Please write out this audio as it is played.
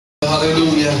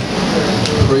Hallelujah.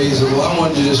 Praise the Lord. I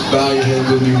want you to just bow your head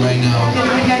with me right now.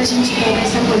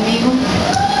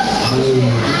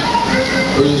 Hallelujah.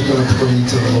 We're just going to pray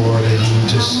to the Lord and He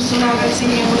just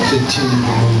continue to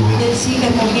move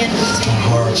our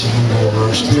hearts and move over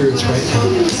our spirits right now.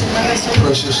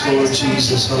 Precious Lord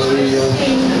Jesus, hallelujah.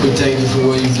 We thank you for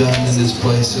what you've done in this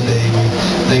place today. We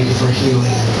thank you for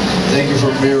healing. Thank you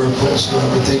for miracles, God.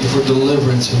 We thank you for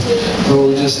deliverance. And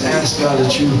Lord, we just ask, God,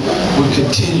 that you would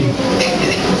continue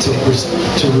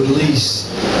to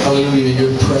release, hallelujah,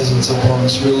 your presence upon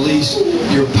us. Release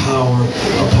your power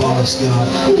upon us, God.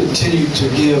 Continue to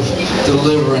give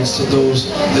deliverance to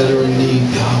those that are in need,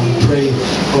 God. We pray,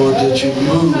 Lord, that you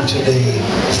move today.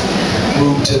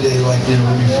 Move today like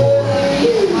never before.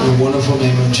 In the wonderful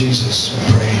name of Jesus,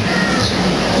 we pray.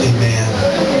 Amen.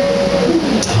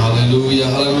 Hallelujah,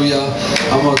 hallelujah.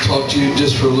 I'm going to talk to you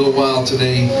just for a little while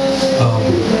today.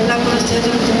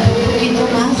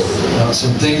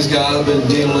 Some things God has been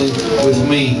dealing with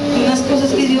me.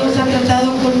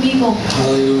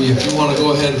 Hallelujah. If you want to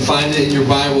go ahead and find it in your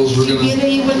Bibles, we're going to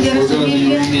be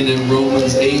reading in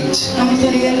Romans 8,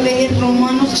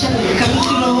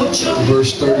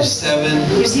 verse 37.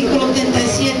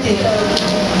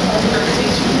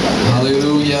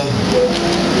 Hallelujah.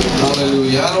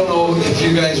 Hallelujah. I don't know if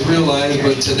you guys realize,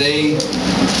 but today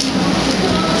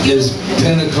is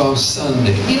Pentecost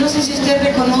Sunday. Yo no sé si ustedes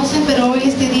reconocen, pero hoy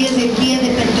este día es el día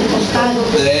de Pentecostal.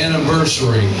 The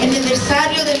anniversary El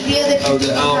aniversario del día de of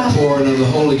the outpouring of the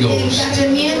Holy Ghost del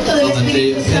on the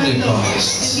day of Espíritu Santo. El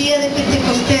Pentecost. día de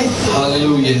Pentecostés.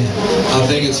 Hallelujah. I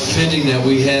think it's fitting that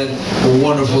we had a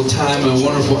wonderful time, a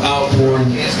wonderful outpouring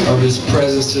of His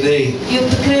presence today. Yo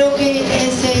creo que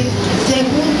se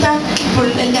junta por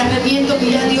el derramamiento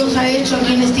que ya Dios ha hecho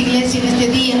aquí en esta iglesia en este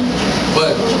día.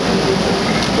 But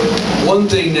one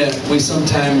thing that we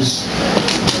sometimes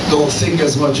don't think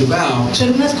as much about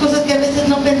Pero unas cosas que a veces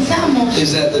no pensamos.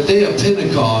 is that the day of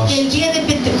Pentecost El día de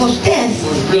Pentecostés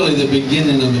was really the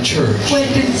beginning of the church. fue el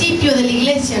principio de la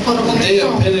iglesia cuando The day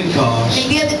of comenzó. Pentecost El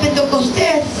día de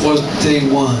Pentecostés was day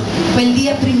one. fue el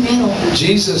día primero.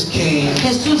 Jesus came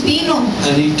Jesús vino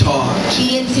and He taught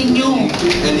y enseñó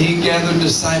and He gathered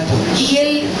disciples. y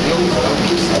él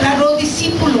trajo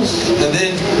discípulos And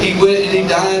then He went and He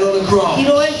died on the cross. y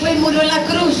luego él fue y murió en la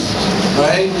cruz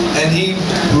Right? And He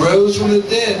rose from the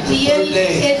dead the y third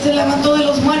day. él se levantó de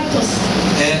los muertos.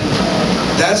 And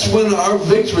that's when our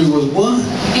victory was won.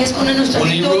 Es cuando nuestra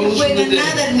When He victoria rose fue from the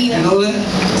ganada, dead. hermana. You know that?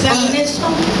 ¿Saben But eso?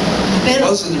 it Pero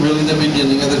wasn't really the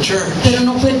beginning of the church.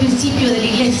 no fue el principio de la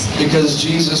iglesia. Because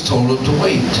Jesus told them to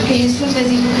wait. Porque Jesús les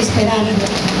dijo que esperaran.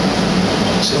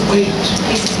 He said, wait.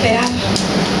 Que se esperaran.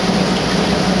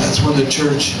 That's when the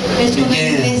church Es cuando la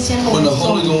began. iglesia When the comenzó.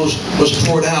 Holy Ghost was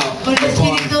poured out Cuando el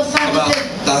upon Espíritu Santo about,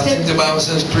 I think the Bible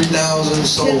says 3,000 se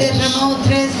souls. derramó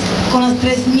con las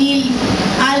 3,000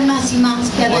 almas y más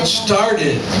que What adentro.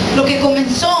 started Lo que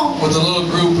comenzó with a little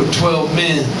group of 12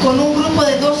 men con un grupo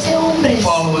de 12 hombres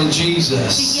following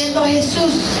Jesus siguiendo a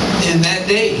Jesús in that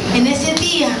day en ese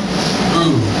día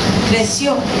grew.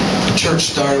 creció. The church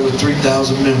started with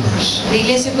 3,000 members. La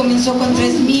iglesia comenzó con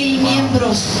 3,000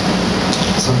 miembros.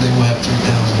 Someday we'll have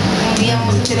 3,000. Un día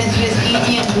vamos a tener 3,000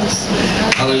 miembros.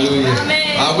 Hallelujah.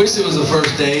 Amen. I wish it was the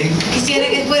first day. Quisiera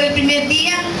que fuera el primer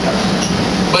día,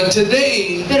 But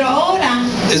today pero ahora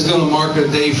is going to mark a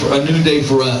new day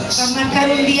for va a us. marcar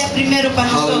un día primero para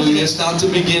Hallelujah. nosotros. It's not the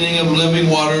beginning of Living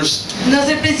Waters No es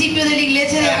el principio de la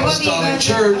iglesia de Aguas Apostolic Vivas,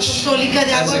 Church Apostólica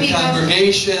de as Aguas a Vivas,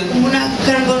 congregation. una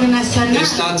congregación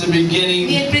It's not the ni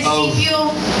beginning el of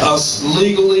principio us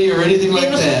legally or anything de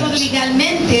like nosotros that.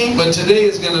 legalmente, But today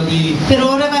is going to be pero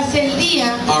ahora va a ser el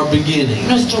día, our beginning.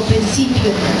 nuestro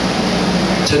principio.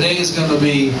 Today is going to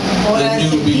be Ahora a es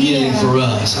new el beginning día, for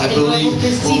us. I el nuevo believe when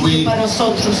principio para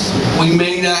nosotros. we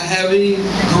may not have any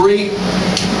great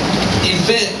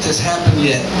event that's happened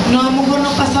yet. No, a lo mejor no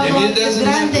ha pasado Maybe it algo doesn't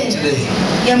happen grande today.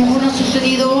 y a lo mejor no ha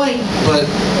sucedido hoy, But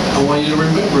I want you to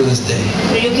remember this day.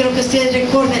 pero yo quiero que ustedes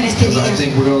recuerden este Because I día,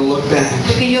 think we're going to look back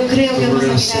porque yo creo que and we're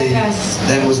vamos going a to mirar say, atrás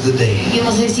that was the day. y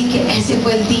vamos a decir que ese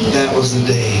fue el día. That was the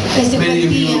day. Ese fue Many el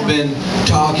of you día. have been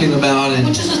talking about and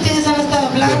Muchos de ustedes han estado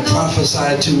have hablando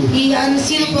prophesied to y han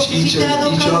sido each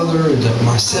profetizados other and to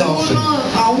myself and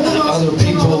a uno, other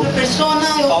people, otra persona,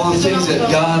 y otra all the things persona,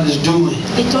 that God is doing.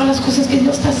 y todas las cosas que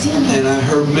Dios está haciendo. And I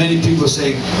heard many people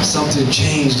say, something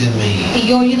changed in me. Y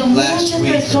yo he oído Last muchas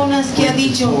week, personas que han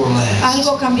week dicho, before last.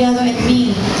 algo ha cambiado en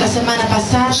mí la semana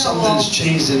pasada o Something's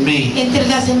changed in me. entre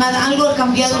la semana, algo ha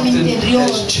cambiado en mi Something interior.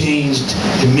 has changed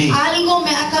in me. Algo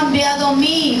me ha cambiado a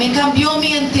mí, me cambió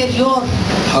mi interior.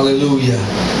 Hallelujah.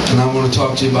 And I want to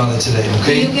talk to you about it today, Y yo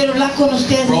okay? quiero hablar con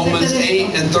ustedes acerca Romans de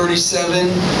 8 esto. and 37.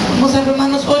 Vamos a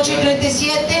Romanos 8 y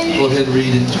 37. Go ahead and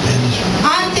read it in Spanish.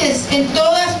 Antes, en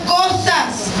todas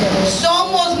cosas,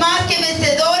 somos más que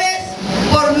vencedores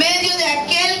por medio de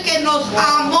aquel que nos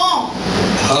amó.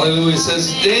 Hallelujah. It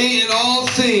says, today in all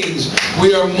things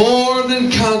we are more than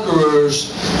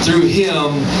conquerors through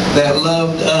him that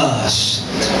loved us.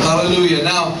 Hallelujah.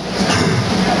 Now,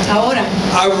 Ahora,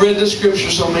 I've read the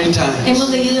scripture so many hemos times,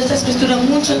 leído esta escritura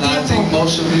mucho and I think tiempo.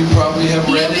 most of you probably have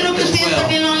Y yo read creo it que as ustedes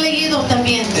también well. lo han leído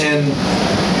también. And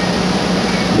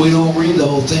we don't read the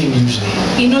whole thing usually,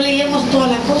 Y no leemos toda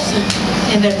la cosa,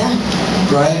 en verdad.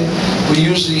 right? We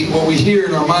usually, what we hear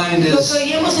in our mind Lo que is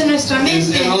oímos en nuestra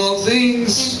mente, in all en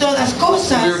things todas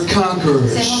cosas, we're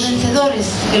conquerors somos vencedores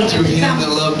de lo que through him that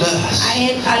pensamos. loved us. A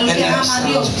él, a lo And que that ama a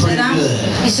Dios, sounds pretty ¿verdad?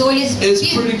 good. Y eso hoy es It's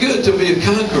bien. pretty good to be a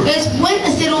conqueror, Es bueno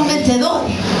ser un vencedor,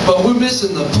 but we're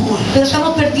missing the point. pero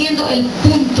estamos perdiendo el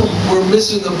punto. We're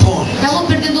missing the point. Estamos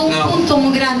perdiendo un Now, punto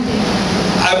muy grande.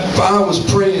 I was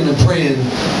praying and praying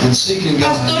and seeking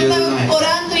God Pastor the other estaba night.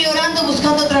 orando y orando,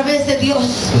 buscando a través de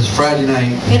Dios. It was Friday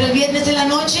night. Pero el viernes en la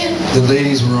noche, The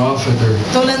ladies were off at their,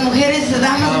 todas las mujeres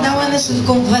daban en sus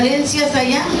conferencias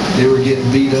allá. they were getting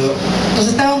beat up. Nos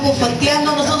estaban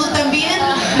bofeteando, nosotros también.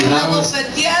 Unas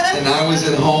bofeteadas. And I was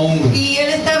at home Y él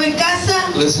estaba en casa,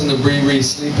 listening to Bree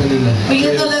sleeping in the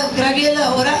oyendo crib, a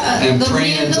Graviela and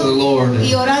praying to the durmiendo Lord,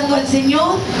 y orando al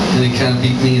Señor. and he kind of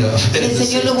beat me up. Y el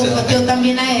Señor lo bofeteó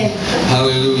también a él.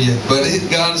 Hallelujah. But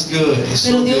God is good. He's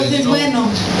so Pero Dios good, es you know.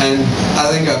 bueno. And I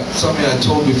think something I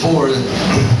told before that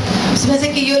Se me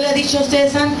hace que yo le he dicho a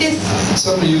ustedes antes,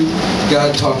 some of you,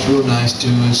 God talks real nice to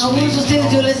us. a algunos de ustedes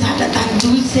Dios les habla tan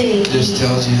dulce Just y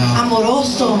tells you how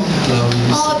amoroso. love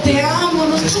you. Oh, te amo,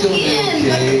 no It's está gonna be bien,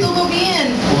 va a okay. estar todo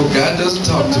bien. Well, God doesn't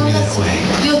talk to No, me that way.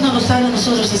 Dios no nos habla a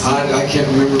nosotros así. I can't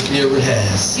remember if he ever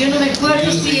has. Yo no me acuerdo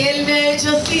Usually- si Él me ha hecho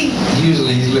así.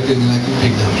 Usually he's looking at me like a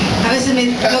big dummy. A veces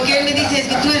lo que Él me dice es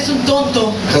que tú eres un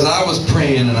tonto. Because I was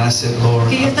praying and I said, Lord,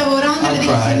 Que yo estaba orando y I le dije,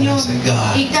 cried and I Señor, said,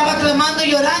 God, y estaba clamando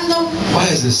y orando. why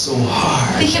is this so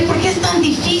hard Dije, ¿por qué es tan to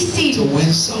difícil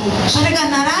win souls? para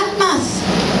ganar almas?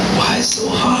 Why is it so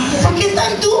hard? ¿Por qué es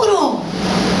tan duro?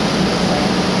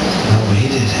 And I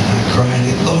waited and I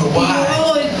cried, Lord, why?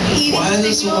 Y Why is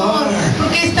dije, it so Señor, hard? ¿por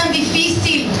qué es tan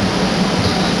difícil?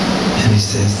 And he Y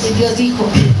says, Dios dijo,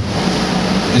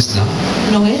 it's not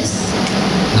no es,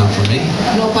 for me.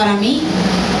 no para mí.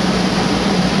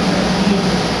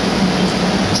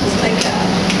 Just like that.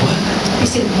 What?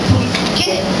 Dice, ¿por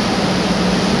qué?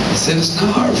 He said, it's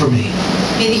not hard for me.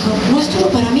 Me dijo, no es duro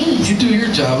para mí. You do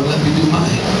your job and let me do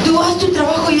mine. Tú haz tu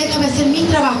trabajo y déjame hacer mi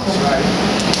trabajo.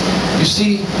 You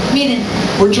see, Miren,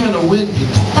 we're trying to win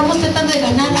people. estamos tratando de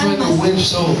ganar We're trying to almas, win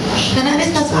souls. ganar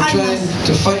estas We're almas trying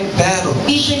to fight battles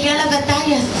y pelear las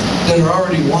batallas that are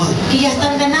already won. que ya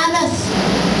están ganadas.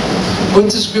 What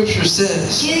the scripture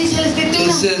says, ¿Qué dice la it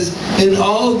escritura? says, in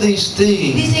all these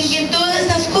Dicen things, que en todas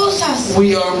estas cosas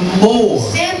we are more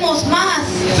seamos más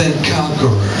than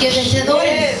conquerors que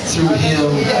vencedores through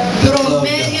him that por loved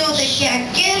medio de us. que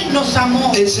aquel nos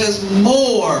amó. It says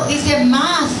more Dice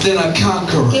más than a que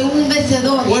conqueror. un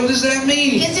vencedor. What does that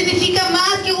mean? ¿Qué significa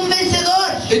más que un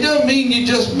vencedor? It doesn't mean you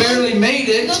just barely made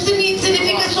it. No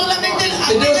significa solamente It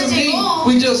apenas doesn't mean llegó,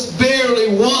 we just barely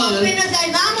won. apenas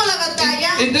ganamos la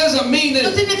batalla. It doesn't mean No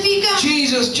that significa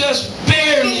Jesus just que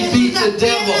barely beat Jesús the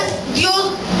devil. apenas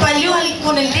Dios peleó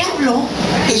con el diablo.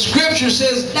 The scripture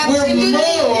says La we're escritura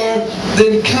more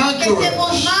than Que seamos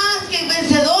conquerors. más que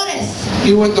vencedores.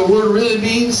 You know what the word really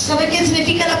means? ¿Sabe qué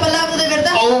significa la palabra de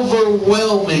verdad?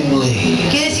 Overwhelmingly.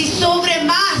 Quiere decir sobre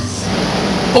más.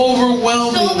 Sobre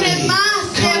Overwhelmingly más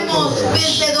seamos conquerors.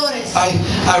 vencedores.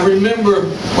 I remember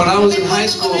when I was in high Recuerdo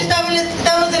school, cuando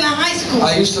estábamos en la high school.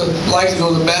 I used to like to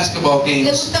go to the basketball Le games,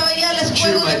 gustaba ir a los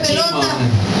cheer juegos my de team pelota, on,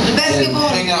 el and básquetbol,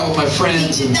 hang out with my y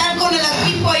friends. And estar con el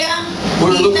equipo allá,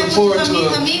 we're y looking estar forward con to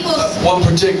sus amigos. one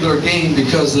particular game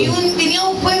because Y venía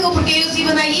un juego porque ellos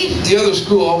iban a ir, the other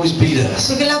school always beat us.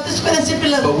 porque la otra escuela siempre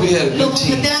los But we had a good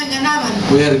team. bofeteaban, ganaban.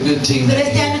 We had a good team Pero that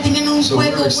este year. año tenían un So we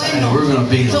juego were excited. bueno. We're going to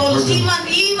beat them. Todos We're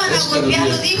iban a It's gonna be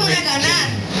golpearlos, a iban a great ganar.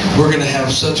 game. We're going to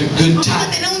have such a good Vamos a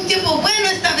time. tener un tiempo bueno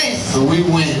esta vez. And we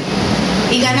win.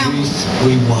 Y ganamos.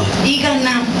 We won. Y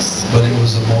ganamos. But it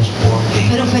was the most boring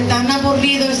Pero game. fue tan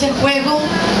aburrido ese juego.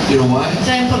 You know why?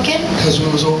 ¿Saben por qué? Because it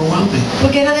was overwhelming.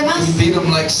 Porque era de más. We beat them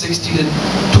like 60 to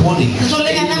 20. Nosotros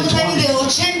le 80 ganamos to a ellos 20. de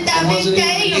 80 a It wasn't 20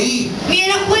 a even a ellos. game. Ni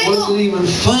era It juego, wasn't even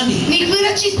funny. ni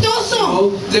fuera chistoso.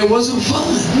 No, there wasn't fun.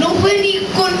 No fue ni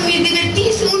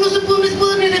divertirse, uno se pudo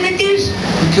ni divertir.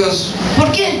 Because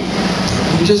 ¿Por qué?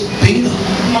 we just beat them.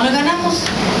 No lo ganamos.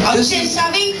 A This is- 80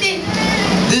 a 20.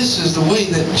 This this is the way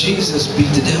that Jesus beat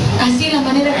the devil. Así es la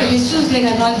manera que Jesús le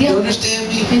ganó al You diablo. understand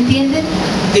me? ¿Me entienden?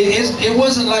 It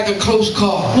wasn't like a close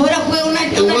call. No era fue una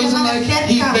It wasn't llamada like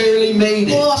he cerca barely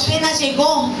made o it. apenas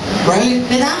llegó, Right?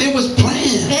 ¿verdad? It was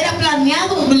planned. Era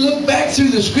planeado. We look back through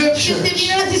the Si scriptures. usted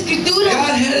mira las escrituras,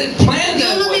 God had it planned Dios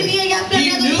that lo way. tenía ya He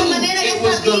planeado de esa knew manera, ya it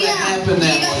was going to sabía happen que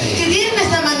that iba a way. suceder de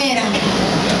esa manera.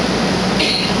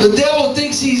 The devil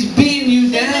thinks he's beating you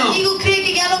El down. enemigo cree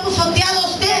que ya lo ha pisoteado a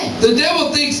usted. The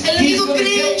devil thinks El he's enemigo going to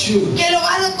cree get you. que lo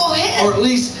va a coger Or at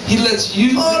least he lets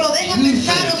you o lo deja think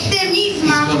pensar a usted he's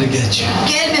misma going to get you.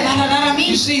 que él me va a agarrar a mí.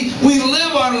 You see, we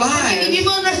live our Porque lives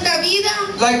vivimos nuestra vida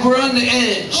like we're on the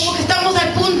edge. como que estamos al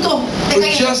punto de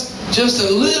We're caer. just a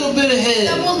little bit ahead.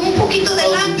 Estamos un poquito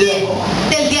delante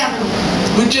del diablo.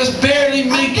 We just barely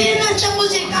make it. Apenas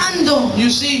estamos llegando. You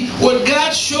see, what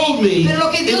God showed me Pero lo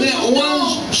que in Dios that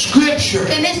mostró one scripture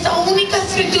En esta única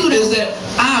escritura is that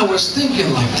I was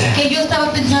thinking like that. que yo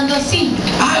estaba pensando así.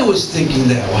 I was thinking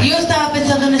that way. Yo estaba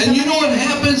pensando en esa And you know what manera.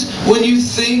 happens when you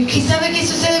think ¿Y sabe qué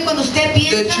sucede cuando usted that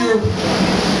piensa you're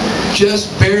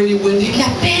just barely winning? que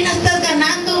apenas estás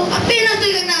ganando? Apenas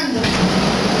estoy ganando.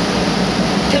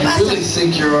 ¿Qué You pasa? really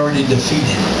think you're already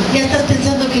defeated. Ya estás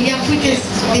pensando que ya fuiste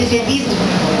defendido.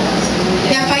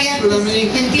 Ya fallaste. But I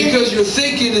mean, ¿Me entiendes? because your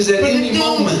thinking is at Porque any tu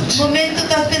moment. momento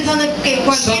estás pensando que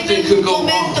Something cualquier could go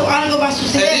momento wrong. algo va a At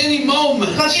suceder. any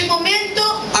moment, Cualquier momento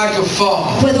I could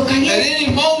fall. puedo At caer. any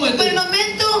moment, Por el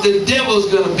momento the devil's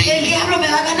going to beat el me. diablo me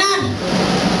va a ganar.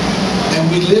 And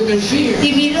we live in fear.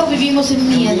 Y vivimos en And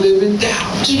we miedo. live in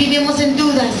doubt. Y vivimos en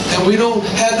dudas. And we don't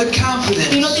have the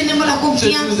confidence Y no tenemos la to do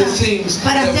confianza the things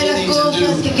para that hacer we las need to cosas que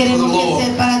do for the queremos Lord.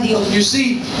 hacer para Dios. You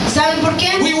see, ¿Saben por qué?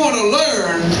 we want to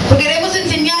learn Porque queremos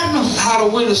enseñarnos how to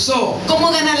win a soul. cómo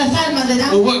ganar las almas,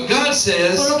 ¿verdad? Well, what God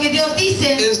says Por lo que Dios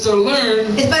dice is to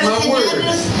learn es para my word.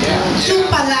 enseñarnos su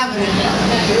palabra.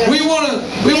 We want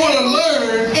to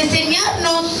learn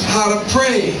Enseñarnos how to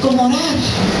pray. cómo orar.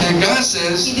 And God Y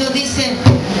says, Dios dice,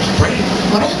 pray.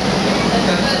 ora.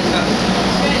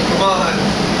 Come on.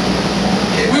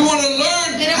 We want to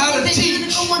learn how Queremos to enseñar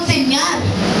teach. cómo enseñar.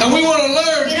 And we want to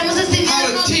learn Queremos how to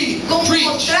enseñarnos cómo preach.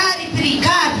 mostrar y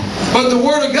predicar. But the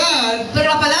Word of God Pero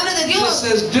la palabra de just Dios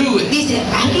says, do it. dice,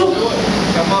 hazlo,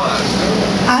 Come on.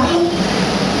 hazlo.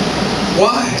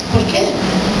 Why? ¿Por qué?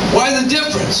 Why the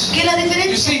difference? ¿Qué es la You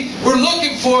diferencia? see, we're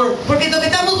looking for Porque lo que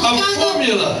estamos a buscando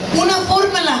formula una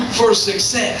fórmula for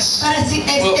success. para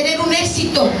tener un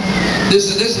éxito.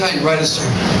 This is how you write a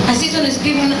sermon. Así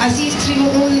escribo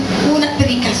una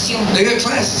predicación. They got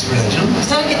classes for that, you know?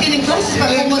 ¿Saben que tienen clases para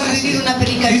They got cómo classes. escribir una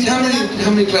predicación? ¿Verdad?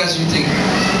 How many classes do you think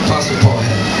Pastor Paul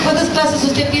had? ¿Cuántas clases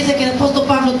usted piensa que el apóstol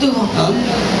Pablo tuvo? Huh?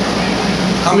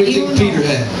 How many do you Uno. think Peter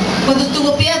had? ¿Cuántos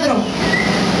tuvo Pedro?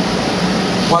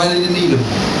 Why did he need them?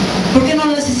 ¿Por qué no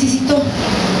lo necesitó?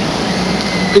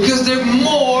 Because they're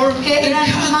more Que than eran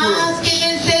más que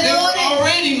conquerors. They were vencedores.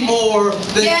 already more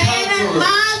than Ya eran conquerors.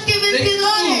 más que They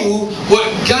vencedores. knew what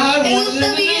God Ellos wanted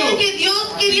them sabían to do. que Dios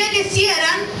quería que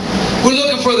hicieran. We're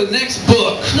looking for the next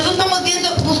book. Nosotros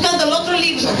estamos buscando el otro It's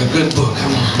libro. like a good book.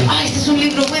 Come on. Ah, este es un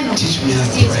libro bueno. Teach me how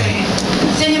Sí, to es pray.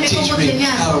 bueno. Enséñame Teach cómo me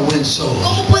enseñar. how to win souls.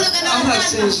 ¿Cómo puedo ganar I'm not las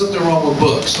saying almas? something wrong with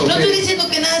books, No estoy okay? diciendo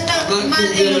que nada está I'm not mal en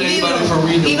los condemning libros anybody for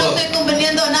reading y the no book. estoy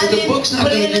conveniendo a But nadie the book's not por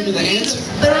going leer to give you los the libros. answer.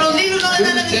 Pero los libros no le You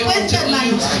dan la understand what I'm respuesta, telling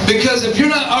you? hermanos. Because if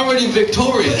you're not already Porque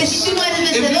victorious, si tú no eres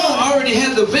if you don't vencedor, already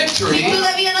have the victory, si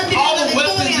todavía no has tenido all la the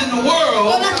weapons victoria, in the world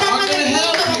todas las aren't armas going to del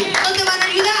help mundo you. no te van a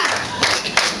ayudar.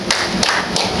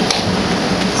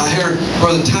 I heard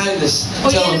Brother Titus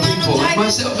Oye, telling hermano people, Titus,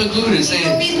 myself included, y yo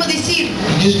saying, mismo decir,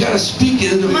 you just got to speak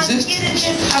it into más existence.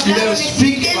 quieres You hablar got to en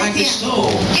speak it like it's existencia.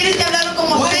 so. Quieres que hablarlo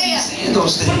como Why is he sea. saying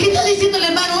those ¿Por qué things? estás diciéndole,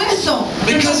 hermano, eso?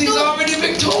 Because he's Tú, already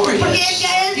victorious. Porque él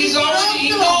ya es He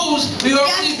knows we Ya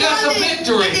already got the sabe que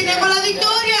victory. tenemos la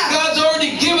victoria. God's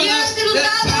already given Ya us te lo that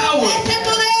dado power. ese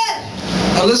poder.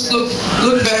 Now let's look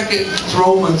back at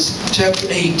Romans chapter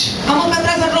 8. Vamos para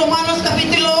atrás a Romanos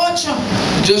capítulo 8.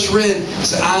 Just read,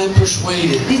 so I am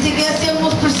persuaded. Dice que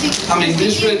hacemos We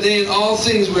just read, they in all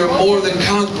things we are more than en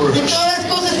conquerors todas las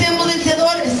cosas seamos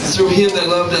vencedores. through him that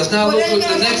loved us. Now Por look él what que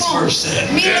the nos next amó. verse said.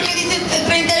 Mira lo que dice el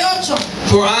 38.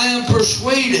 For I am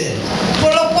persuaded Por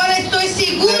lo cual estoy that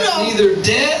seguro neither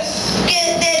death que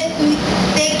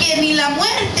de que ni la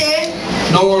muerte,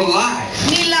 nor life,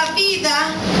 ni la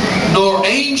vida, nor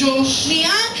angels, ni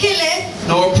ángeles,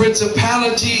 nor ni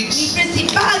principalities,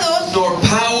 principados, nor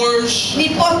powers, ni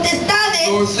potestades,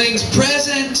 nor things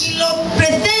present, ni lo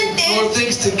presente, nor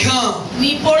things to come,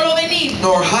 ni por lo venir,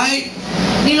 nor height,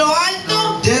 ni lo nor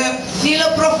alto, depth, ni lo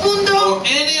profundo, nor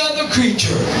any other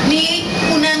creature ni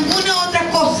ninguna otra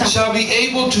cosa cosa. shall be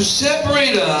able to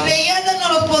separate us Creyendo nos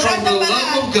los podrá from the love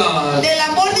separar of God, del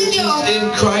amor de which Dios is in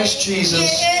Christ que Jesus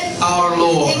es our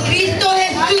Lord. en Cristo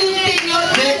Jesús, Señor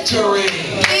nuestro. Victory.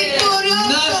 Victorioso.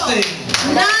 Nothing.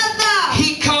 Nada.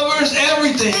 He covers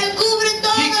everything. Él cubre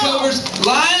He todo. covers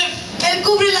life Él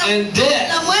cubre la and death,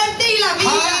 la muerte y la vida.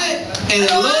 high and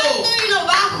Lo low, alto y lo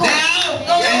bajo. down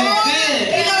Lo and mejor then.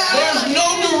 y lo There's bajo. no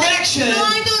direction No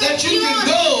hay that you dirección can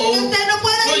que go usted no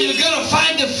pueda where ir. you're going to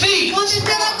find defeat. Donde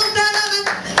usted va a encontrar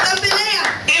la pelea.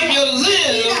 If you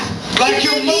live like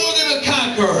you're more than a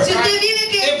conqueror, Si usted vive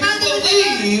que if es más de you un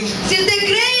believe vencedor, si usted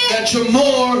cree that you're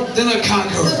more than a que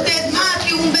conqueror, usted es más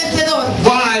que un vencedor.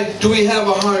 why do we have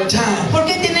a hard time? ¿Por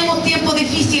qué tenemos tiempos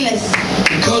difíciles?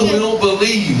 Because we don't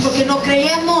believe Porque no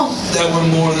creemos that we're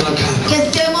more than a conqueror.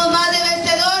 que seamos más de It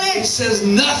vencedores. says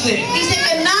nothing Dice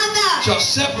que nada shall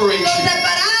separate nos you,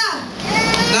 separará,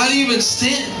 not even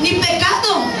sin. ni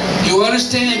pecado. You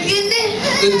understand me? ¿Entiende?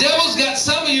 The devil's got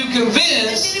some of you El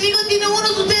convinced enemigo tiene a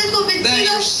unos de ustedes that your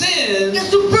convencidos sin que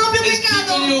su propio is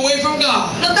pecado keeping you away from God.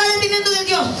 lo está deteniendo de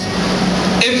Dios.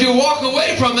 If you walk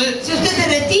away from it, Si usted se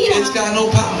retira, it's got no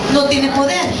power. no tiene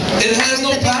poder. It has no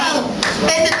Este pecado,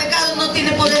 power. este pecado no tiene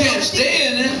You poder. can't stay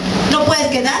in it. No puedes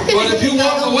quedarte en But ese if you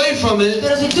walk pecado. away from it,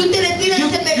 Pero si tú te retiras de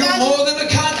ese you're pecado, more than a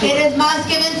conqueror. eres más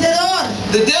que vencedor.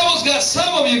 The devil's got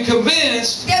some of you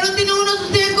convinced Ya no tiene unos de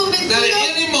ustedes that convencidos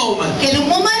at any moment que en un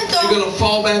momento you're going to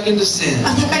fall back into sin.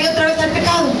 vas a caer otra vez al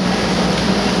pecado.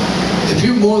 If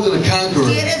you're more than a conqueror,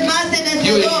 Si eres más de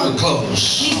you ain't vencedor, even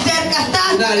close. ni cerca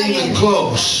estás, Not even cayendo.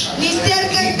 close. Ni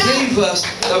cerca He estás. gave us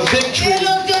the victory Él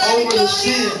nos dio la over the victoria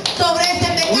sin. sobre ese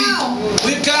pecado.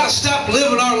 We've got to stop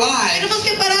living our lives. Tenemos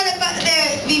que parar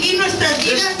de vivir nuestras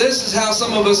vidas. This is how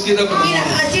some of us get up in the Mira,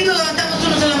 morning. así nos levantamos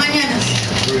unos en la mañana.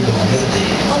 Here we go, another day.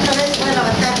 Otra vez voy a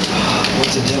levantar.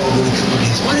 What's the devil going to come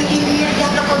against me? ¿Puede que viene el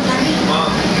diablo contra mí?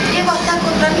 ¿Qué va a estar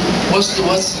contra mí? What's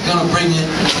going to bring you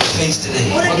face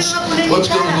today? What's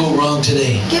going to go wrong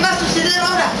today? ¿Qué va a suceder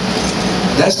ahora?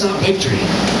 That's not victory.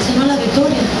 Esa no es la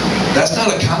victoria. That's not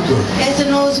a conqueror. Ese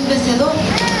no es un vencedor.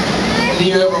 Have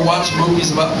you ever watched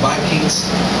movies about Vikings?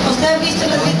 ¿Usted ha visto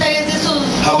las detalles de esos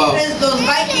How about- hombres, los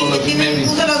vikings Well, que if you tienen maybe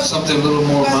usan los... something a little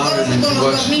more modern, and you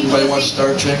watch, anybody watch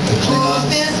Star Trek, the O Klingons?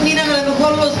 ustedes miran a lo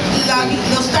mejor los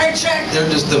Star Trek, They're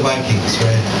just the Vikings,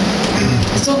 right?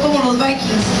 son como los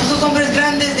vikings, esos hombres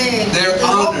grandes de They're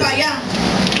Europa honored. ya.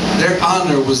 Their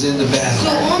honor was in the Su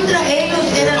battle. honra ellos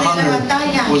Their eran en la honor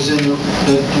batalla. was in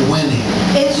the winning.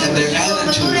 Su And their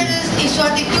armadura attitude y su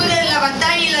actitud era en la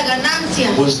batalla y la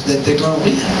ganancia. was that they're going to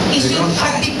win. Y They're su going to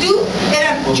fight. actitud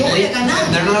era yo voy Okay? a ganar.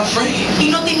 And they're not afraid. Y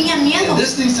no tenían miedo. And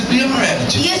this needs to be our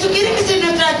attitude. Y eso quiere que sea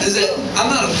nuestra Is that actitud. I'm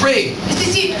not afraid. Es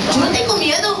decir, yo no tengo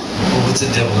miedo. Well, what's the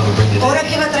devil going to bring today? Ahora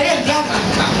qué va a traer el diablo.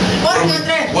 Ahora qué va a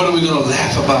traer. What are we going to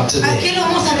laugh about ¿A today? qué lo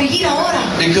vamos a reír ahora?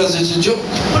 Because it's a joke.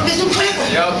 Porque es un juego.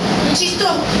 Un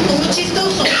chistoso. Un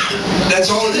chistoso. That's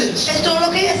all it is. Es todo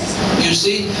lo que es. You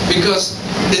see? Because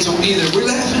it's either we're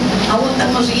laughing Aún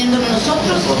estamos riéndonos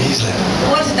nosotros or he's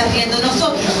laughing. o él se está riendo de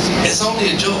nosotros. It's only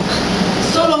a joke.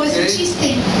 Solo es un Okay.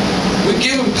 chiste. We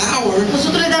give him power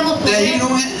Nosotros le damos that he poder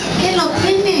don't have. que él no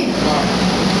tiene.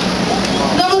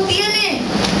 No lo tiene.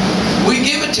 We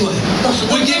give it to him.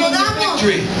 Nosotros We give se lo him the damos.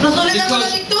 victory. Nosotros le damos la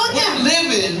Because victoria. we're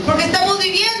living Porque estamos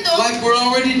viviendo like we're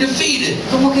already defeated.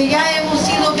 como que ya hemos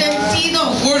sido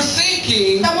vencidos. We're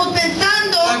thinking Estamos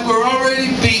pensando like we're already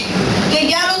beaten. que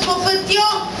ya los bofeteó.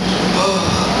 Oh,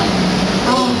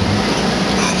 Oh,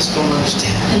 I just don't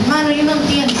understand. hermano, yo no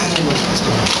entiendo. I don't know what's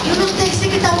going on. Yo no sé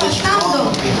qué está What's wrong pasando.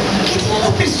 with people? ¿Qué tienen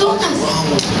las personas? What's wrong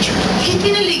with the church? ¿Qué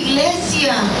tiene la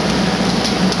iglesia?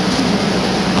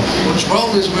 What's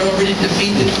wrong is we're already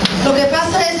defeated. Lo que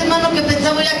pasa es, hermano, que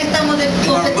pensamos ya que estamos In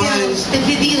our bofeteados, minds,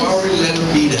 divididos. we already let him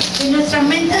beat us. En nuestra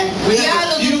mente We ya have a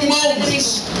los few defendió el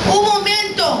moments. enemigo. Un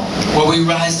momento Where we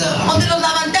rise up donde nos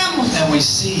levantamos and we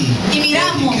see y what he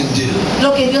miramos can do.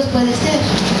 lo que Dios puede hacer.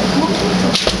 Un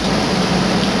momento.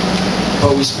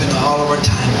 But we spend all of our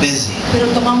time busy. Pero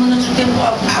tomamos nuestro tiempo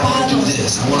I want ocupado. to do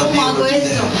this. I want to be ¿Cómo able hago to do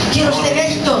esto? that. Quiero I wanna hacer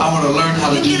esto. I want to learn how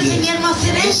to Yo do quiero this. enseñarme a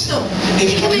hacer Listen, esto.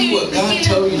 if you Déjame do what God decirle,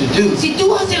 told you to do, si tú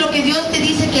haces lo que Dios te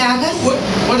dice que hagas,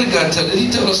 what did God tell? Did He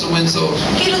tell us to win souls?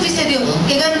 ¿qué nos dice Dios?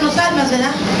 Que ganen los almas,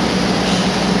 ¿verdad?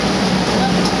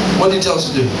 What did He tell us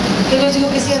to do? ¿Qué nos dijo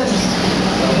que hiciéramos?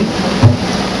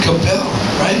 Compel,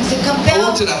 right? Se compel.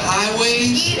 Go to the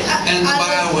highways Ir and the a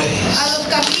byways los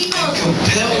caminos and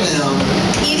compel them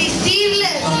y decirles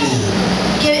to come in.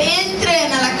 que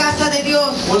entren a la casa de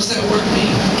Dios. What does that word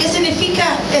mean? ¿Qué significa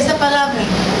esa palabra?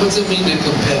 What does it mean to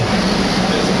compel?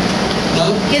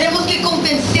 No? Queremos que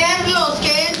convencerlos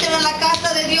que entren a la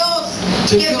casa de Dios,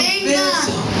 To que convince vengan.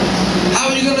 them. How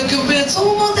are you going to convince them?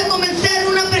 ¿Cómo vamos a convencer a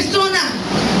una persona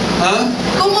Huh?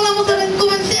 ¿Cómo la vamos a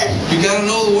convencer? You gotta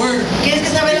know the word. Tienes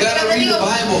que saber You la gotta palabra de read the Dios.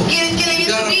 Bible. Tienes que You leer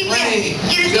tu gotta Biblia. pray.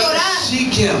 Tienes You que gotta orar.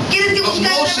 seek Him. Tienes que But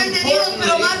buscar a most través de Dios,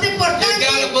 pero más importantly, you importante,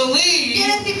 gotta believe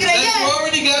tienes que that creer you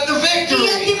already got the que ya victory.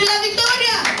 tienes la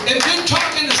victoria. If you're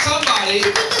talking to somebody Si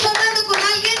tú estás hablando con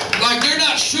alguien, like you're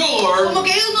not sure como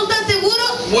que ellos no están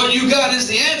seguros, what you got is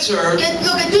the answer, que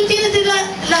lo que tú tienes es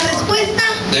la respuesta,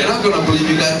 they're not going to believe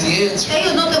you got the answer.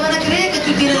 ellos no te van a creer que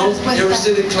tú You tienes la know, you ever respuesta.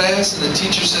 sit in class and the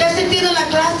teacher ¿Te has says, sentido en la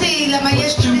clase y la what's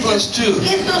maestra 2 plus dice, 2?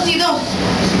 ¿qué es 2 y 2?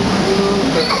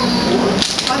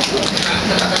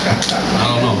 I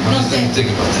don't know. I'm just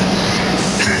thinking about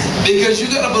that. Because you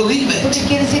got to believe it. Porque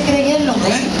tienes que creerlo,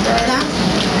 Right? ¿verdad?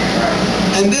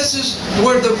 And this is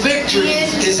where the victory Y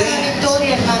eso is es la at.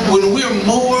 victoria, hermano. When we're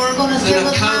more than a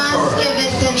Conocemos más conqueror. que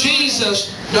vencedores.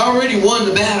 Jesus already won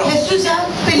the battle. Jesús ya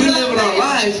We peleó la live in our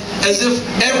batalla. life as if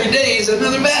every day is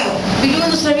another battle. Vivimos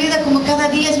nuestra vida como cada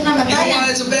día es una You know why batalla.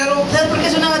 it's a battle? ¿Sabes por qué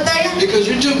es una batalla? Because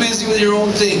you're too busy with your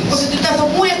own things. Porque tú estás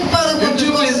muy ocupado You're con tus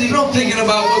too cosas busy propias. thinking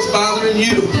about what's bothering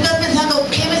you, Tú estás pensando,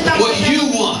 ¿qué me está what you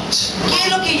pasando? want, ¿Qué es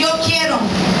lo que yo quiero?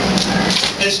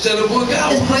 instead of what God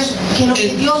Después, wants. ¿qué es lo que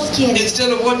Dios quiere? Instead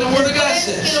of what the Word of God Después,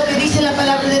 ¿qué es says. lo que dice la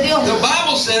palabra de Dios? The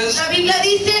Bible says La Biblia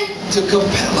dice to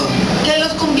compel them. que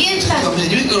los convenzas, Come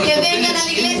in. You ain't gonna que convince vengan a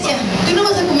la iglesia. anybody. Tú no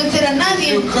vas a convencer a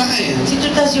nadie You're crying si tú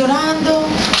estás llorando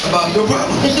about your de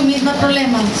problems. tus mismos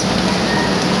problemas.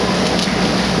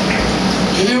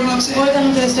 You hear what I'm saying? Oigan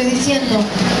lo que le estoy diciendo.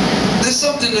 There's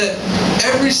something that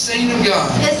every saint of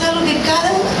God Es algo que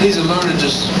cada needs to learn to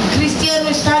just cristiano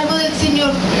y salvo del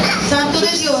Señor, santo de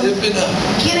Dios, zip it up.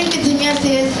 quieren que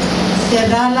enseñarse es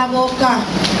cerrar la boca.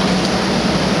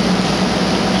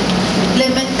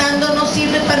 Lamentando no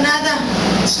sirve para nada.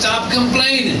 Stop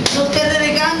complaining. No esté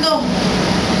renegando.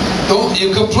 Don't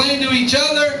you complain to each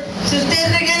other, Si usted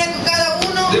regaña con cada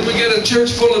uno, then we get a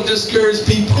church full of discouraged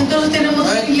people. entonces tenemos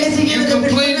una Right? iglesia You llena de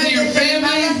complain personas to your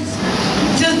desanimadas.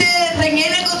 Si usted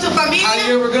regaña con su How you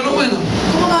familia, ever going to win them?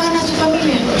 ¿cómo va a ganar su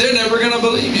familia? They're never going to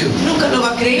believe you. Nunca lo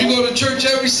va a creer. You go to church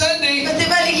every Sunday, Usted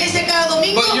va a la iglesia cada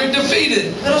domingo, but you're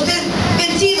defeated. pero usted es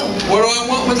vencido. What do I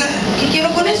want with that? ¿Qué quiero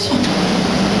con eso?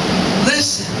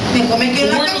 Listen, Mejor me quedo the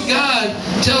en la Word of casa.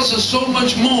 God tells us so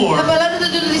much more La palabra de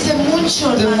Dios nos dice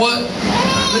mucho, than hermano.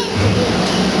 what.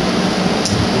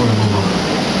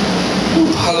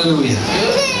 Hallelujah.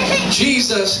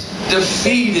 Jesus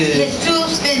defeated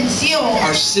Jesús venció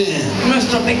our sin.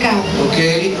 nuestro pecado.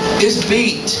 Okay? It's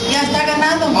beat. Ya está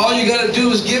ganado. All you got to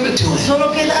do is give it to Him.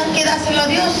 Solo queda dárselo a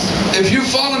Dios. If you're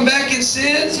falling back in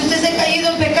sin, Si usted se ha caído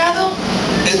en pecado,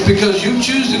 it's because you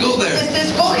choose to go there. usted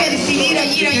escoge decidir You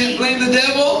ir allí. can't blame the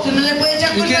devil. Tú no le puedes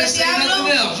echar You culpa can't al say diablo.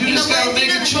 nothing else. You y no just gotta puede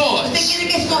make a decir choice. nada. Usted tiene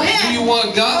que Do you escoger.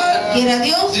 want God? ¿Quiere a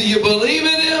Dios? Do you believe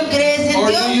in Him? ¿Crees en Or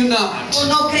Dios? do you not? ¿O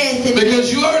no crees en Dios?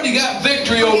 Because you already got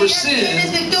victory over Porque ya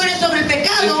tienes sin victoria sobre el if you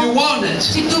pecado want it.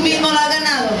 si tú mismo lo has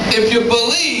ganado. If you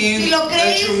believe Si lo that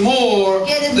crees, you're more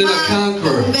que eres than a más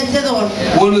conqueror. un vencedor.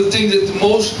 One of the things that's the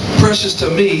most precious to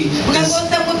me Una is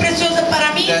cosa muy preciosa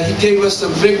para mí, that He gave us the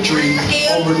victory que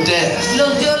Él over death.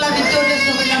 nos dio la victoria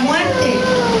sobre la muerte.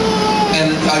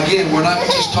 And again, we're not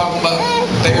just talking about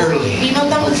barely. Y no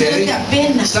estamos diciendo Okay? que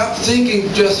apenas. Stop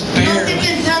thinking just No estoy barely.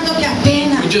 pensando que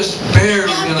apenas. We're just barely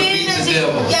Que going to beat apenas, the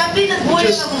devil. que apenas voy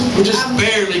We're just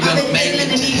barely a going to vencer make al it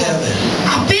to enemigo. heaven.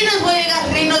 Apenas voy a llegar al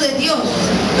reino de Dios.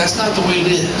 That's not the way it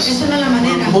is. Eso no es la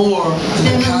manera. We're more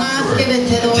than Ser a más que conqueror.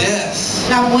 vencedor. Death.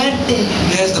 La muerte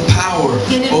He has the power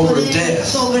tiene el over poder death.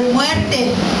 sobre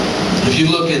muerte. If you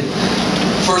look at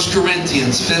 1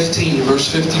 Corinthians 15, verse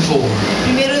 54.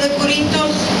 Primero de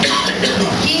Corintios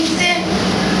 15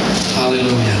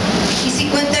 Hallelujah. y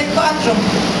 54.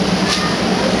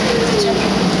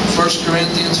 1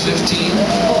 Corinthians 15,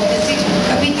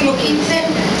 Capítulo 15,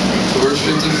 verse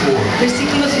 54.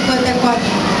 versículo 54.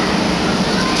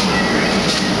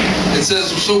 It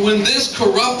says, so when this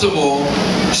corruptible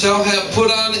shall have put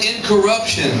on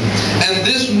incorruption, and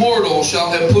this mortal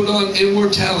shall have put on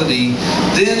immortality,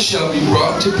 then shall be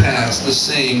brought to pass the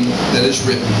saying that is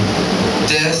written,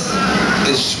 death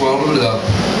is swallowed up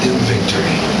in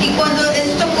victory. Y cuando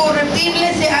esto corruptible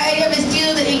se haya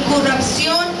vestido de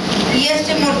incorrupción y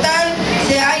este mortal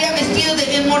se haya vestido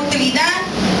de inmortalidad,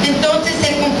 entonces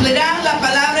se cumplirá la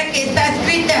palabra que está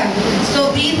escrita,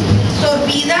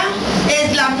 sorbida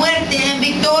es la muerte en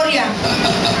victoria.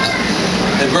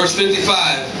 In verse 55,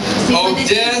 O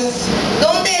death,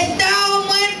 ¿Dónde está, oh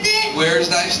muerte? where is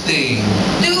thy sting?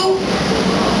 Tu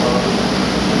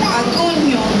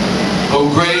acuño. O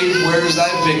grave, where is thy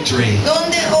victory?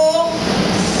 ¿Dónde, oh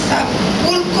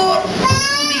sepulcro,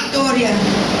 tu victoria?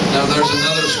 Now there's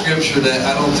another scripture that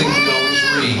I don't think we always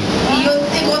read. Y yo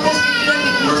tengo otra escritura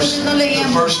que verse, no the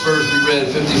leíamos. first verse we read,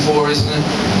 54, isn't it?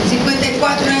 54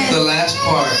 es The last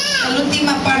part. la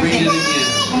última parte. Read it again.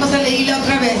 Vamos a leerla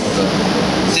otra vez.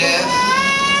 Death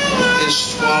is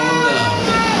swallowed up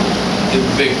in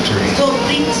victory.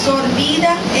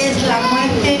 Sorbida es la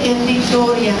muerte en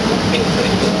victoria.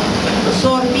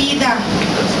 Sorbida.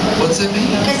 What's it mean?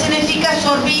 ¿Qué significa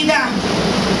sorbida?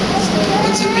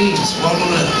 What's it mean? Swallowed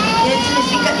up. ¿Qué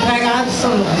significa tragar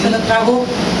solo? Se lo tragó.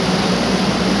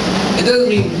 It doesn't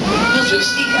mean No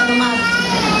just significa nomás.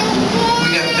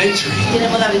 we got victory.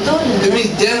 Tenemos la victoria. It means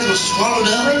death was swallowed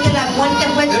up. La muerte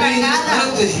fue That means it's tragada.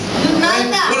 nothing. Right?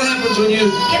 Nada. What happens when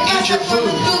you ¿Qué eat pasa your cuando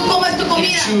food? tú comes tu You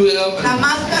comida? chew it up La and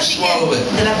máscara you swallow it.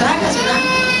 te la tragas, ¿verdad?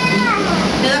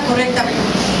 ¿Verdad? Correcta.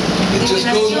 It just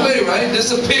goes away, right? It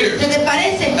disappears. ¿Te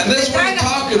parece? And that's Te what I'm tragas.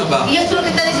 talking about. Y eso es lo que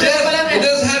está diciendo la Death, palabra. it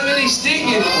doesn't have any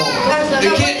sting anymore.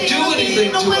 It can't do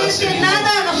anything No to puede us hacer anymore. nada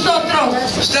a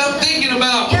nosotros. Stop thinking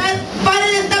about Ya pare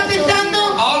de estar pensando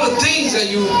all the things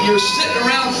that you're sitting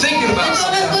around thinking en about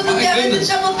todas las sometimes. cosas que a My veces goodness.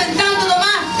 estamos pensando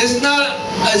nomás.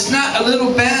 It's not a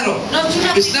little battle. No es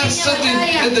una It's not pequeña something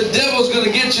batalla. that the devil's going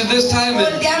to get you this time O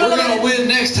and el diablo we're lo going to va- win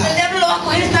next El time. diablo lo va a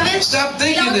coger esta vez. Stop Y la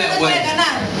thinking otra that vez voy a way.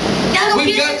 ganar. Ya no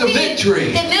We've got pienses the así. victory.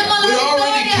 Tenemos la We're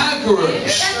already victoria.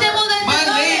 conquerors. Ya somos My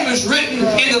vencedores. name is written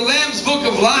in the Lamb's Book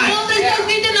of Tu Life. nombre está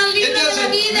escrito en el It libro de la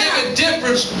doesn't vida. make a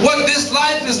difference what this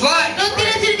life is like. No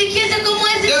tiene significancia cómo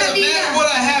es It esta doesn't vida. matter what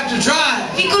I have to drive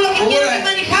Ni con lo que or what quiero I que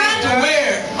manejar. have to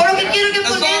wear. O lo que quiero que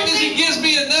As long as He ponerme. gives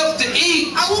me enough to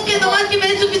eat, Aunque nomás que me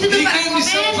dé suficiente He para gives me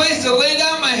some comer. place to lay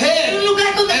down my En un head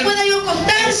lugar donde and, pueda yo and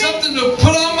acostarme. something to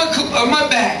put on my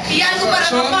back Y algo para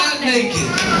so I'm not roparme. naked.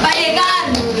 Va a llegar.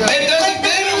 It doesn't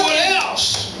matter what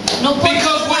else, No puedo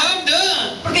because when robar. I'm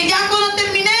done Porque ya cuando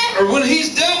terminé, or when He's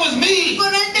done with me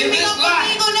cuando Él in terminó this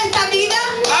life, conmigo en esta vida,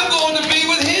 I'm going to be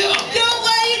with Him. yo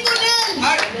voy a ir con Él.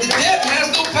 Death has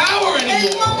no power La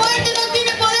anymore. muerte no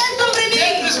tiene poder sobre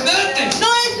Death mí. is nothing. No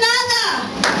es nada.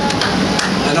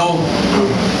 I know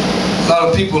a lot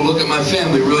of people look at my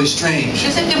family really strange. Yo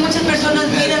sé que muchas personas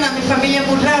miran a mi familia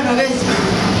muy raro a veces.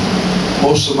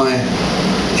 Most of my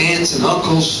aunts and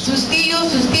uncles, Sus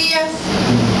tíos, sus tías,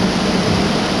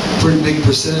 pretty big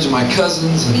percentage of my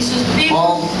cousins, y sus and primos,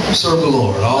 all serve the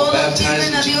Lord, all todos baptized sirven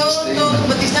in a Jesus' Dios, name, todos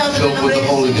and bautizados en el filled nombre with de the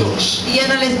Holy Jesús Ghost. y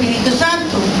llena el Espíritu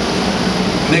Santo.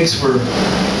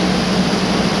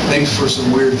 Makes for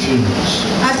some weird funerals,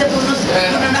 Hace unos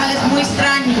funerales muy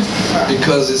extraños.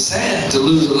 because it's sad to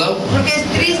lose a loved one. Porque es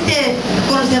triste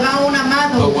cuando se va un But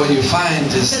amado. what you find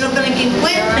is Pero lo que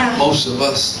encuentra most of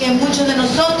us que muchos de have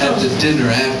nosotros, the dinner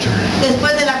after,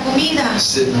 después de la comida,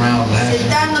 sitting around laughing,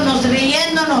 sentándonos,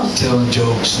 riéndonos, telling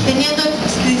jokes.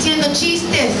 diciendo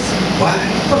chistes. Why?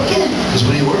 ¿Por qué? Because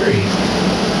we worry.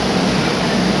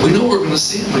 We know we're going to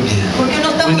see Him again. Porque no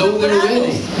We estamos know they're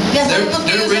preparados. ready. Ya sabemos que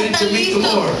They're ellos ya ready to están meet the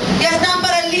listos. Lord. Ya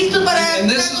están listos para And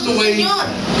this estar is con the el way Señor.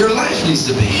 your life needs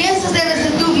to Y be. esa debe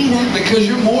ser tu vida. Because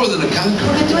you're more than a conqueror.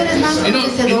 Porque tú eres más que You un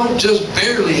don't vencedor. just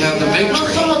barely have the No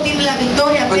victory, solo tienes la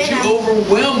victoria but you apenas,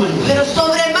 overwhelmingly pero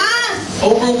sobre más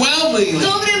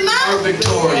are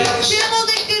victorious. seamos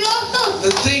victoriosos.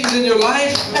 The things in your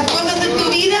life, Las cosas de tu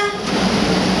vida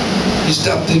you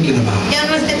stop thinking about it. ya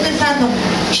no estés pensando.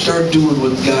 Start doing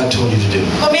what God told you to do.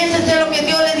 Comienza a hacer lo que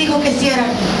Dios le dijo que hiciera.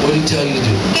 What did He tell you to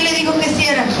do? ¿Qué le dijo que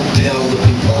hiciera? Compel the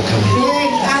people to come in.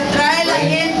 Ven, atrae a la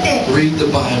gente. Read the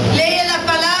Bible. Lee la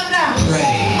palabra.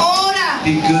 Pray. Ora.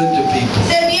 Be good to people.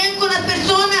 Sé bien con las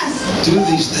personas. Do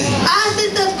these things. Haz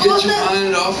estas Get your cosas.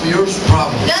 mind off of your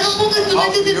problems. Ya no pongas tu Off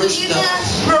mente of de your tus vidas,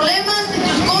 stuff. problemas, de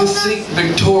tus You cosas. think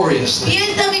victoriously.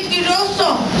 Piensa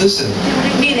victorioso. Listen,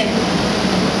 Miren,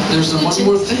 there's one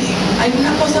more thing. hay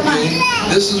una cosa más. Okay?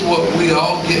 This is what we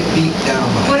all get beat down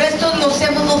Por by. esto los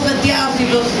hemos bofeteado y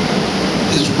los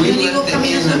Is we enemigos let the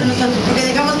caminan sobre enemy, nosotros. Porque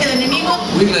dejamos que el enemigo,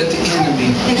 we let the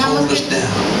enemy hold us down.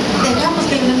 dejamos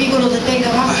que el enemigo nos detenga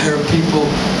abajo.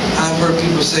 I've heard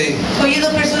people say, He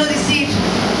oído personas decir,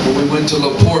 when we went to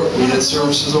LaPorte, we had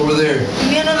services over there,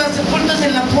 vieron los sepultos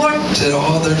en la puerta, said,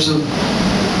 oh, there's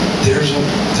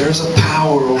a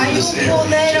power over hay this un area.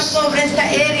 poder sobre esta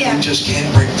área We just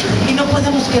can't break through. y no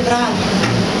podemos quebrar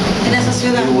en esa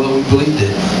ciudad. And well, we believed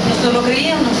it. Nosotros lo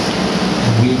creíamos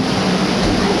And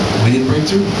we didn't break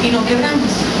through. y no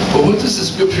quebramos. But what does the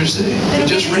scripture say? Pero We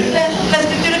 ¿qué just dice read. la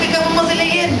escritura que acabamos de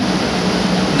leer?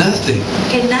 Nothing.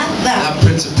 Que nada, Not ni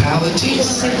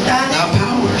principalities. Not potestades,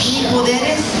 powers. ni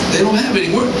poderes. They don't have any.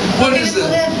 What is the?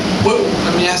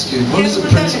 Let me ask you. What is a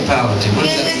principality? What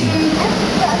does that mean?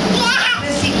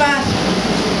 Principado.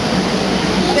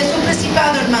 Es un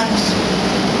principado, hermanos.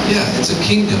 Yeah, it's a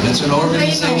kingdom. It's an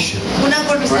organization. Una Right?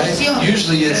 organización.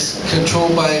 Usually it's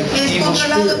controlled by Es evil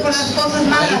controlado por las spirits. cosas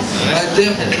malas. By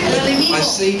devil. El enemigo, By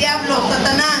Satan. diablo,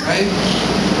 Satanás. Right?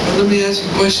 But let me ask you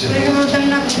a question. Déjame hacer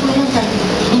una pregunta.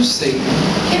 Who's Satan?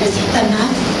 ¿Quién es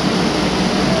Satanás?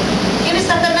 ¿Quién es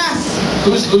Satanás?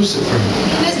 Who's Lucifer?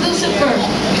 ¿Quién es Lucifer?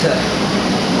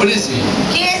 What is he?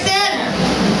 ¿Quién es él?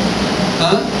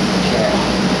 Huh?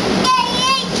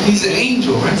 He's an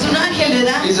angel, right? Es un ángel,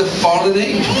 ¿verdad? He's a fallen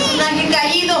angel. Es un ángel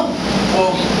caído.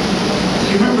 Well,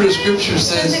 you remember the scripture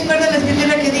 ¿Usted says se acuerda la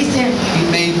escritura que dice he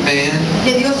made man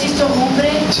que Dios hizo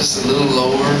hombre just a little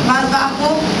lower más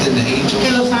bajo than the angels?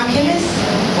 que los ángeles?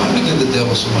 Why do we give the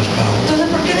devil so much power? Entonces,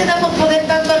 ¿por qué le damos poder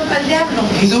tanto al diablo?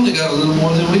 He's only got a little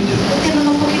more than we do. Tiene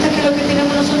un poquito que lo que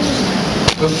tenemos nosotros.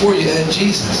 Before you had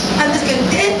Jesus. Antes que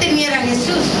él teniera a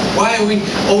Jesús. Why are we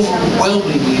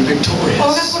overwhelmingly Ahora,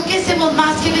 victorious? ¿por qué somos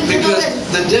más que Because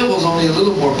vencedores? the devil's only a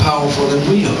little more powerful than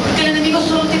we are. Porque el enemigo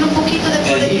solo tiene un poquito de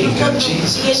poder And he que ain't got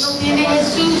nosotros. Jesus. Y él no tiene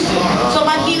Jesús. So,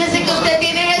 imagínense que usted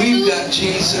tiene We've Jesús. got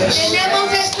Jesus. Tenemos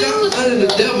Jesús. Stop letting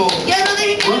the devil Ya no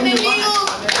deje que el run your enemigo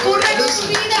life. corra con su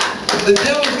Listen, vida. the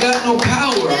devil's got no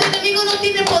power El enemigo no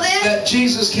tiene poder that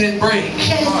Jesus can't break.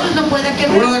 que Jesús no pueda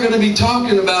We're quebrar. not going to be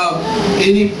talking about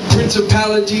any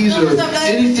principalities No or vamos a hablar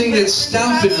de anything that's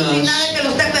stopping ni us nada que lo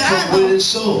esté from pegando. winning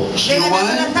souls. De You know ganar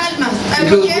why? las almas. ¿Sabe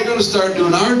por Because qué? we're going to start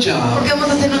doing our job Porque vamos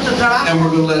a hacer nuestro trabajo. and we're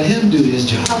going to let him do his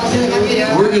job. Vamos a dejar que Dios.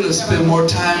 We're going to spend more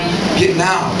time getting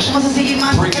out, Vamos a seguir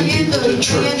más bringing people saliendo to y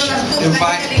church, trayendo las cosas a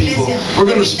invite la people. iglesia. We're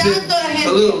going to spend Invitando a la a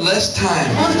gente. little less time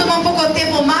Vamos a tomar un poco de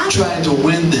tiempo más trying to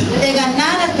win them, de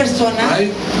ganar a las personas.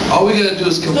 right? All we got to do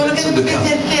is Solo convince que them to tenemos que come.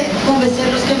 hacer que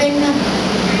convencerlos que vengan.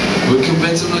 We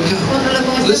convince them to Cuando los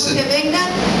come. convencemos Listen, que vengan,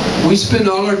 we spend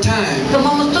all our time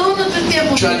tomamos todo nuestro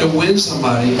tiempo trying to win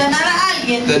somebody ganar a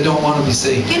alguien that don't want to be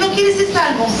saved. que no quiere ser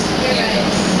salvo.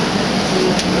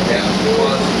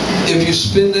 If you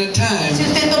spend that time Si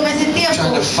usted toma ese tiempo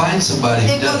trying to find somebody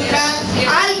de who encontrar does,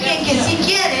 a alguien que sí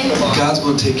quiere, God's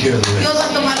going to take care of the Dios rest. va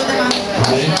a tomar lo demás.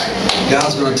 Right?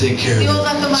 God's going to take care of Dios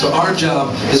va a it. tomar So lo our demás.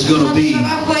 job is going to Nuestro be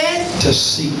trabajo es to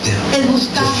seek them,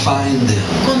 buscar, to find them,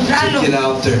 to encontrarlos, get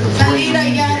out there, to bring salir them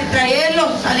in allá y here,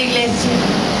 traerlos a la iglesia,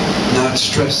 not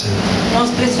stressing no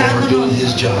over doing estresándonos,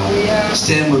 His job.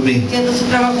 Stand with me. haciendo su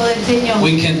trabajo del Señor.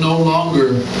 We can no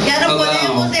longer Ya no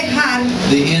podemos allow dejar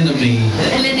the enemy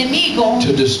el enemigo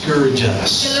to discourage que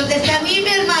us. los desanime,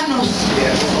 hermanos.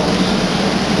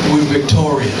 We're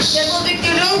victorious. Somos We're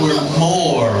victoriosos,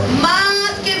 more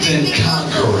más que than victoriosos,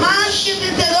 conquerors. más que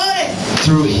vencedores.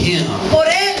 through Him, Por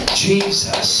él,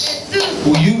 Jesus. Jesús.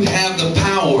 Well, you have the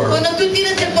power Cuando tú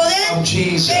tienes el poder of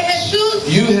Jesus. de Jesús,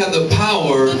 You have the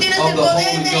power tú tienes of el the poder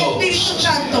Holy del Espíritu Ghost.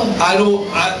 Santo. I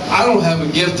don't have a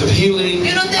gift of healing.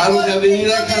 Yo no I tengo don't have any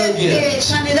of that kind of de gift.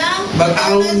 sanidad, But I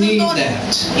no don't need esos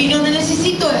dones. that. Y yo no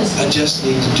necesito eso. I just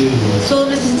need to do Solo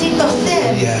necesito what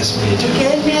hacer He asked me to lo do. que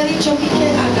Él me ha dicho a mí que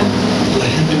haga. Let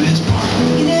Him do His part.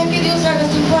 Y deja que Dios haga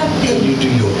su And parte. you do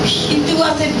yours. Y tú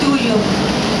haces el tuyo.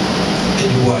 And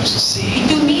you watch and Y see.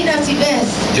 tú miras y ves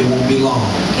It won't be long.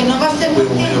 que no va a ser We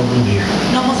muy won't have tiempo. room here.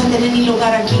 No vamos a tener ni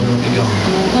lugar aquí. We're going to be gone.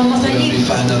 Vamos We're a going to ir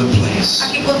find another place.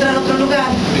 a encontrar otro lugar.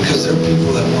 Because there are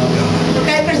people that want God.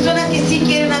 Porque hay personas que sí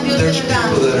quieren a Dios de There's verdad.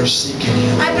 people that are seeking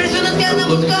Him. Hay personas que andan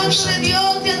They're looking buscando for de something.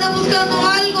 Dios y andan buscando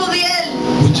algo de Él.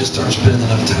 We just aren't spending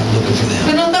enough time looking for them.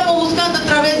 Que no estamos buscando a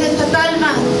través de estas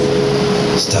almas.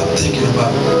 Stop thinking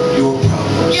about your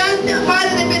problems, Ya pare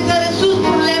de pensar en sus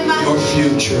problemas, your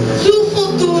future. su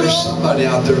futuro. There's somebody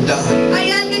out there dying.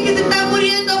 Hay alguien que se está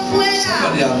muriendo afuera.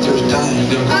 Somebody out there is dying.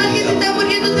 They're going Alguien se to está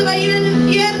muriendo, se va a ir al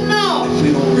infierno. if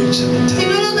we don't reach them in Si time.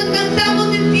 no nos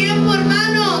alcanzamos en tiempo,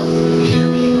 hermanos. Hear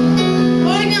me.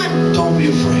 Oigan, Don't be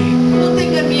afraid. no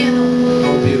tengan miedo.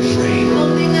 Don't be afraid.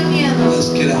 No tengan miedo. Let's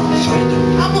get out and find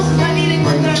them. Vamos a salir a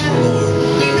Bring them encontrar to a the Lord.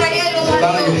 y traerlos a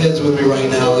Bow your Dios. heads with me right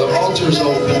now. The altar is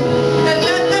open. La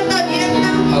altar está abierta.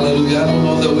 Hallelujah. I don't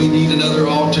know that we need another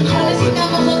altar call, but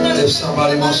Necesitamos otra if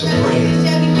somebody wants to pray, Si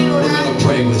alguien quiere we're orar, going to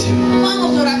pray with you.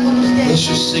 vamos a orar con usted. Let's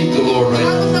just seek the Lord right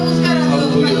Vamos now. a buscar a Dios.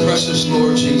 Hallelujah. Precious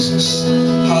Lord Jesus.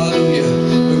 Hallelujah.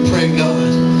 We pray, God,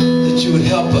 that you would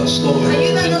help us, Lord,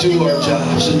 to do our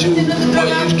jobs, to do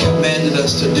what you commanded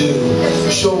us to do.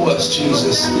 Show us,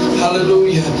 Jesus.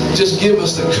 Hallelujah. Just give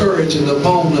us the courage and the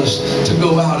boldness to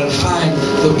go out and find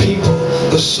the people,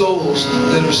 the souls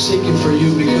that are seeking for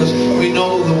you, because we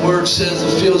know the word says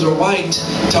the fields are white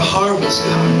to harvest,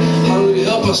 God. Hallelujah.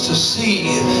 Help us to see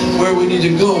where we need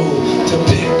to go to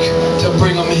pick, to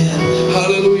bring them in.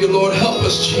 Hallelujah, Lord. Help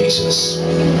us, Jesus.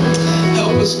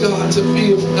 Help us, God, to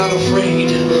be not afraid.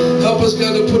 Help us,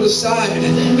 God, to put aside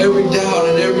every doubt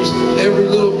and every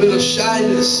little bit of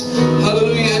shyness.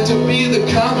 Hallelujah. And to be the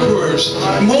conquerors,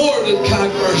 more than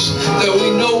conquerors, that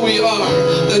we know we are,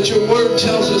 that your word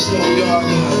tells us that we are,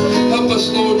 God. Help us,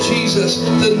 Lord Jesus,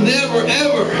 to never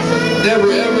ever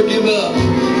give up,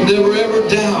 never ever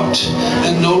doubt,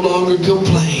 and no longer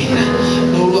complain.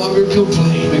 No longer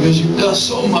complain, because you've done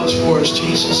so much for us,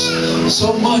 Jesus.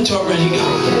 So much already,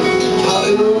 God.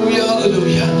 Hallelujah,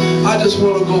 hallelujah. I just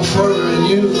want to go further in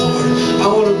you, Lord. I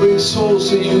want to bring souls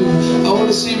to you. I want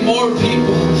to see more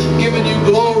people giving you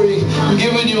glory,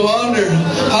 giving you honor.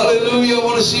 Hallelujah. I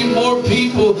want to see more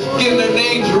people getting their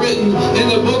names written in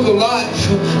the book of life.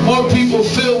 More people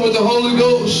filled with the Holy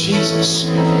Ghost, Jesus.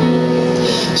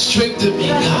 Strengthen me,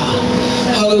 God.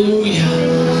 Hallelujah.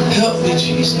 Help me,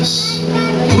 Jesus.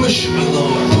 Push me,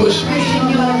 Lord. Push me.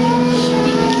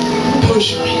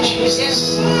 Push me,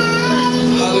 Jesus.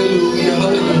 Hallelujah.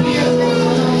 Hallelujah.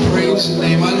 Praise the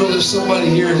name. I know there's somebody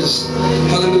here that's,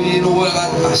 hallelujah. You know what?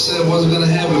 I said I wasn't going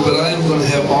to have it, but I am going to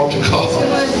have altar call.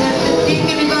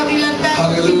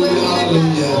 Hallelujah.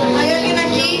 Hallelujah.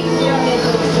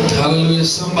 Hallelujah.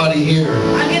 Somebody here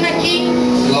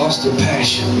lost a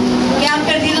passion.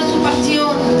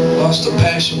 Lost a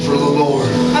passion for the Lord.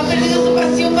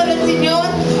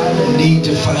 Need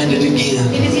to find it again.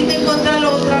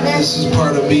 This is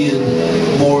part of being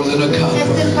more than a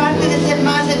conqueror.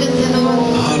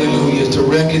 Hallelujah. To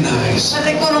recognize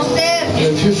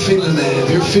if you're feeling that,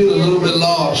 if you're feeling a little bit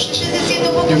lost,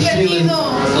 you're feeling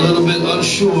a little bit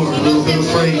unsure, a little bit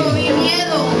afraid,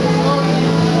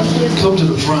 come to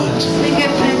the front.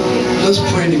 Let's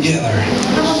pray together.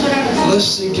 Let's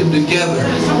seek Him together.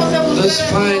 Let's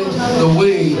find the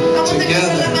way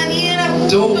together.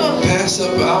 Don't pass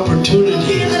up the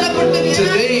opportunity.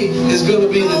 Today is going to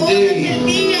be the day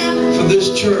for this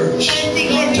church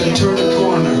to turn a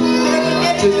corner.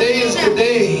 Today is the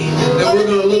day that we're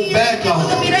going to look back on.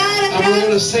 And we're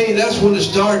going to say that's when it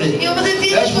started.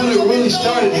 That's when it really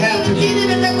started happening.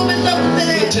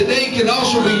 But today can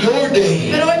also be your day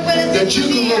that you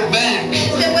can look back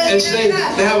and say,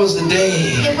 that was the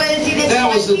day. That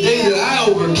was the day that I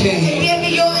overcame.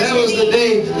 That was the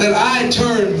day that I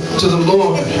turned to the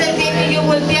Lord.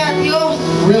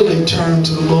 Really turn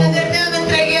to the Lord.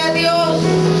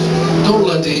 Don't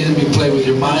let the enemy play with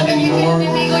your mind anymore.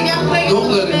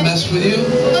 Don't let him mess with you.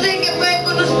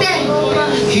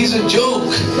 He's a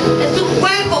joke.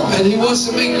 And he wants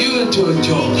to make you into a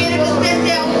joke.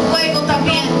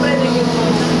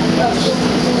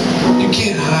 You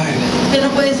can't hide.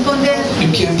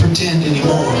 You can't pretend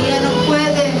anymore.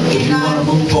 If you want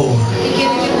to move forward.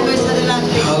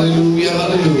 Hallelujah,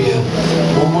 hallelujah.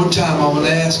 One more time, I'm going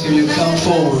to ask you to come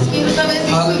forward.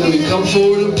 Hallelujah. Come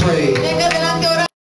forward and pray.